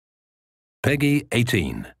Peggy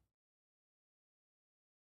 18.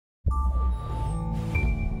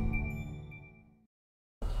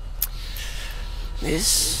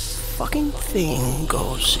 This fucking thing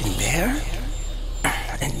goes in there,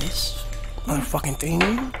 and this motherfucking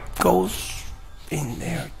thing goes in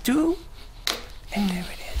there too, and there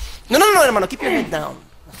it is. No, hermano, keep your head down,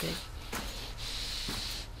 okay?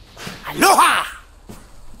 Aloha!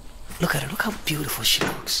 Look at her, look how beautiful she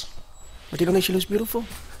looks. But you don't think she looks beautiful?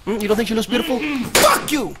 You don't think she looks beautiful?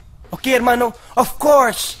 Fuck you! Okay, hermano, of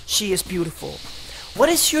course she is beautiful. What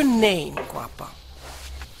is your name, guapa?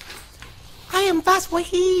 I am Vas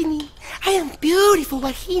Wahini. I am beautiful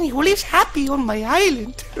Wahini who lives happy on my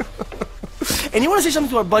island. And you want to say something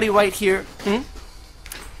to our buddy right here?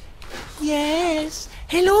 Yes.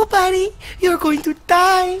 Hello, buddy. You're going to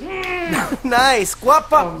die. Nice,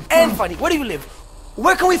 guapa, and funny. Where do you live?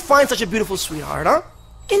 Where can we find such a beautiful sweetheart, huh?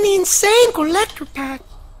 In the insane collector pack.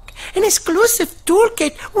 An exclusive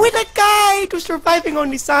toolkit with a guide to surviving on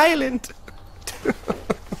this island.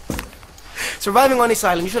 Surviving on this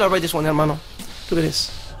island. You should have read this one, hermano. Look at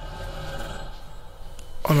this.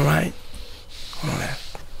 On the right, on the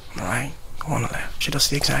left, on the right, go on the left. She does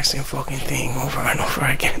the exact same fucking thing over and over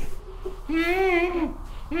again.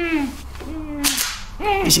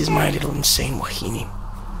 This is my little insane Wahini.